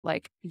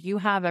Like, you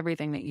have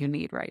everything that you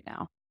need right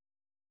now.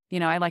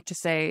 I like to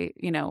say,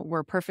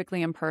 we're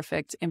perfectly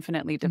imperfect,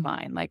 infinitely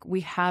divine. Like,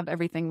 we have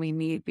everything we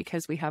need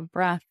because we have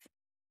breath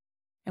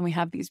and we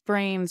have these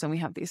brains and we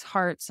have these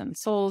hearts and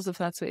souls, if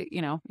that's what,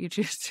 you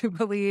choose to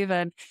believe,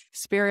 and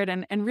spirit.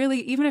 And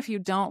really, even if you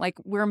don't, like,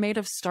 we're made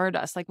of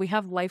stardust. Like, we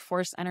have life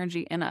force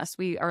energy in us.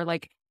 We are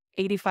like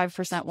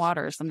 85%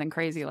 water or something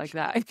crazy like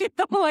that.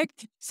 Like,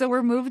 so we're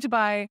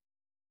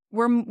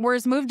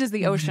as moved as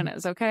the ocean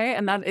is. Okay.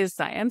 And that is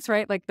science,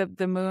 right? Like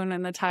the moon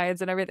and the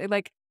tides and everything.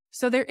 Like,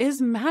 so there is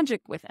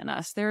magic within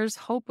us. There's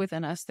hope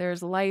within us.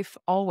 There's life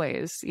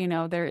always.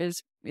 There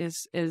is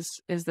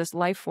this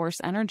life force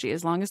energy.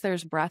 As long as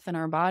there's breath in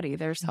our body,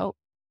 there's hope.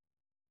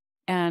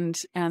 And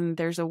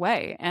there's a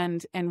way.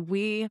 And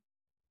we,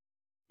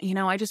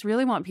 I just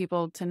really want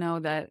people to know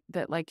that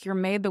like, you're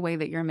made the way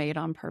that you're made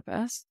on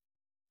purpose,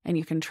 and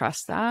you can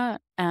trust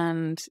that.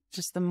 And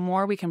just the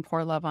more we can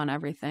pour love on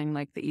everything,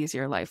 like, the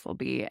easier life will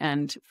be.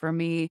 And for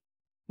me,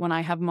 when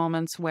I have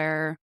moments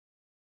where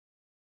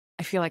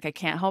I feel like I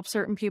can't help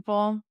certain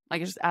people,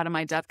 like, just out of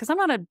my depth, because I'm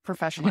not a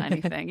professional at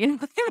anything,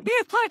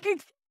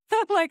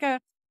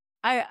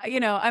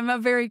 I'm a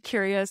very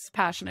curious,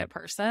 passionate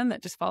person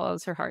that just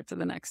follows her heart to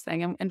the next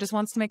thing, and just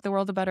wants to make the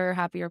world a better,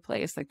 happier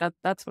place. Like,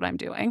 that's what I'm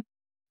doing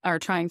or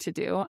trying to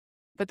do.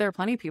 But there are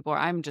plenty of people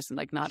where I'm just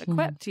like not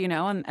equipped,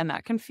 and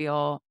that can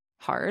feel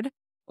hard.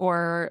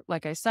 Or,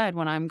 like I said,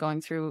 when I'm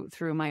going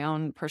through my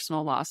own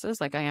personal losses,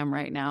 like I am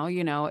right now,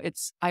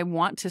 I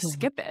want to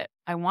skip it.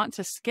 I want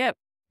to skip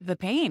the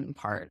pain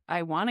part.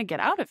 I want to get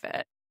out of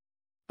it.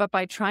 But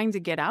by trying to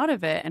get out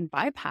of it and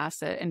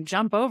bypass it and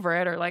jump over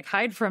it or like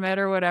hide from it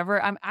or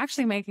whatever, I'm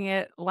actually making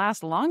it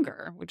last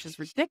longer, which is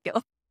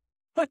ridiculous.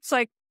 It's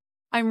like,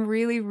 I'm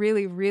really,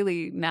 really,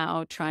 really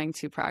now trying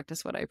to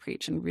practice what I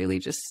preach and really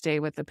just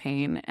stay with the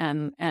pain.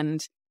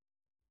 And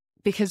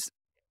because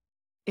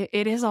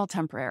it is all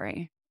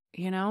temporary,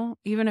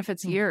 even if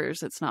it's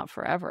years, it's not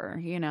forever,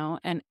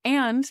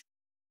 and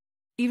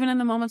even in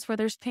the moments where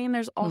there's pain,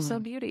 there's also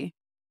beauty.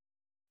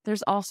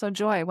 There's also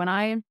joy.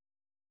 When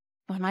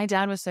my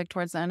dad was sick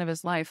towards the end of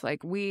his life,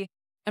 and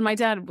my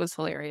dad was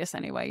hilarious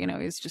anyway,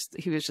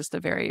 he was just a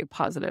very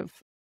positive,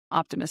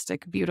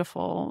 optimistic,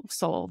 beautiful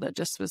soul that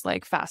just was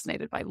like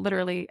fascinated by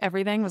literally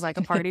everything. Was like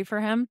a party for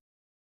him.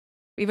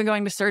 Even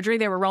going to surgery,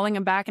 they were rolling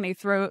him back and he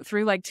threw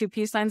like 2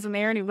 peace signs in the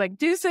air and he was like,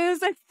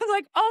 deuces. And I was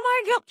like,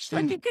 oh my gosh,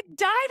 like, you could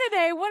die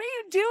today. What are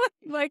you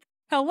doing? Like,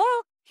 hello?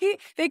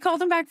 They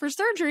called him back for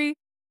surgery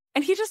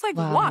and he just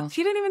walked.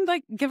 He didn't even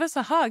like give us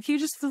a hug. He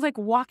just was like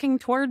walking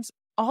towards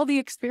all the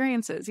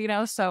experiences,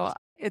 so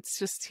it's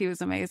just, he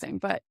was amazing.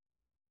 But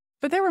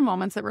there were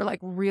moments that were like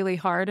really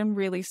hard and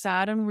really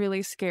sad and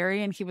really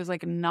scary. And he was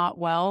like not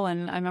well.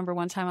 And I remember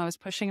one time I was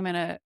pushing him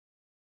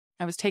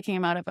I was taking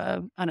him out of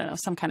I don't know,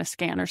 some kind of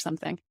scan or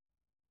something.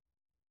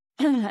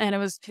 And it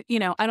was,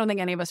 I don't think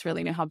any of us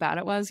really knew how bad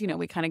it was.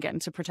 We kind of get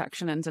into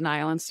protection and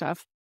denial and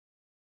stuff.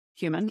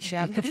 Human.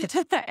 Yeah.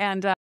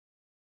 And, but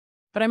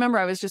I remember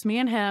I was just me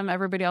and him.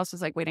 Everybody else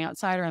was like waiting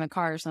outside or in the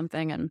car or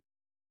something. And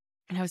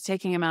I was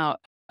taking him out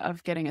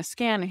of getting a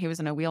scan and he was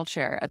in a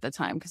wheelchair at the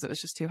time because it was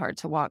just too hard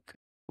to walk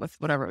with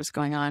whatever was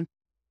going on.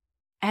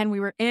 And we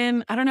were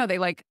I don't know, they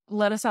like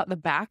let us out the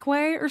back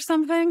way or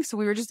something. So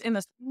we were just in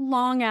this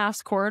long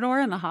ass corridor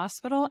in the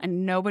hospital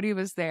and nobody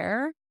was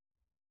there.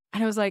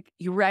 And I was like,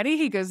 you ready?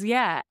 He goes,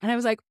 yeah. And I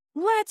was like,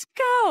 let's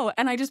go.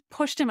 And I just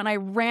pushed him and I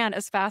ran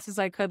as fast as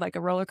I could, like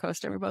a roller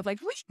coaster. We were both like,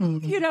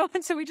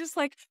 and so we just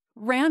like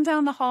ran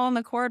down the hall in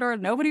the corridor.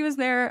 Nobody was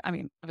there. I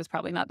mean, it was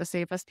probably not the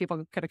safest.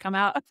 People could have come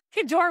out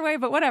the doorway,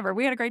 but whatever.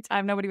 We had a great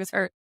time. Nobody was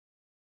hurt.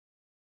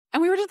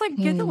 And we were just like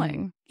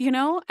giggling,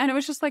 and it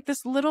was just like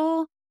this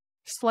little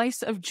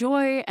slice of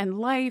joy and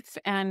life.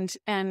 And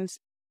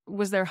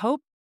was there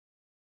hope?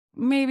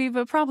 Maybe,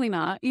 but probably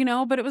not,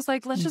 but it was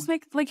like, let's just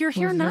make, like, you're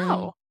here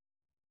now.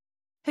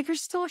 Like, you're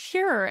still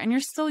here and you're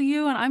still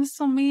you and I'm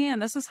still me.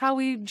 And this is how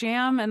we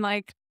jam. And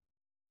like,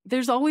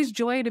 there's always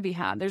joy to be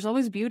had. There's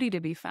always beauty to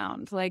be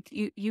found. Like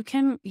you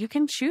can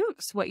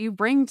choose what you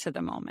bring to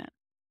the moment.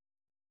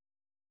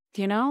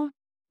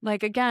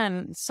 Like,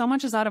 again, so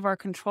much is out of our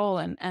control.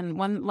 And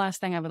one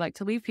last thing I would like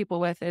to leave people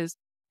with is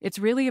it's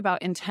really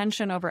about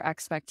intention over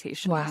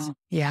expectations. Wow.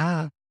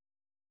 Yeah.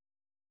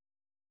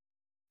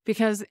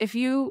 Because if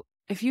you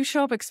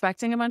show up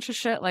expecting a bunch of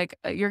shit, like,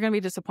 you're going to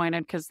be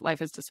disappointed because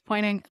life is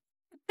disappointing.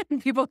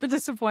 People are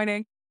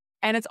disappointing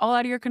and it's all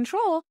out of your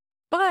control.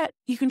 But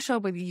you can show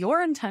up with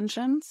your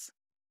intentions.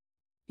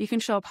 You can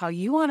show up how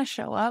you want to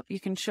show up.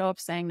 You can show up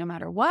saying, no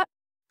matter what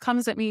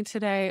comes at me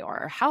today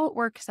or how it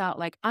works out,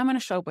 like, I'm going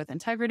to show up with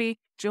integrity,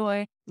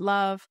 joy,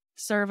 love,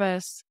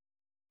 service,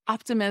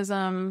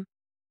 optimism.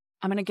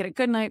 I'm going to get a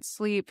good night's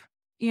sleep.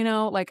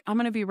 Like, I'm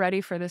going to be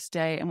ready for this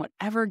day and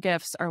whatever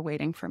gifts are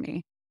waiting for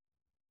me.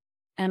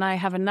 And I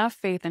have enough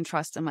faith and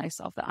trust in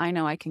myself that I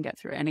know I can get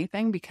through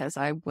anything because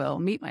I will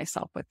meet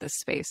myself with this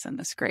space and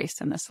this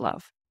grace and this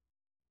love.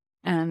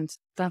 And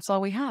that's all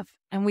we have.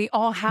 And we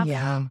all have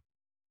it.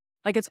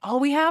 Like, it's all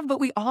we have, but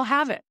we all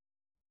have it.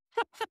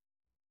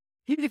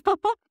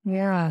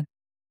 Yeah.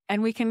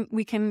 And we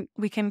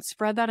can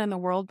spread that in the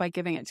world by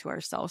giving it to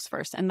ourselves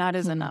first. And that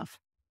is enough.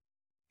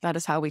 That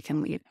is how we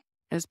can lead,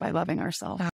 is by loving ourselves.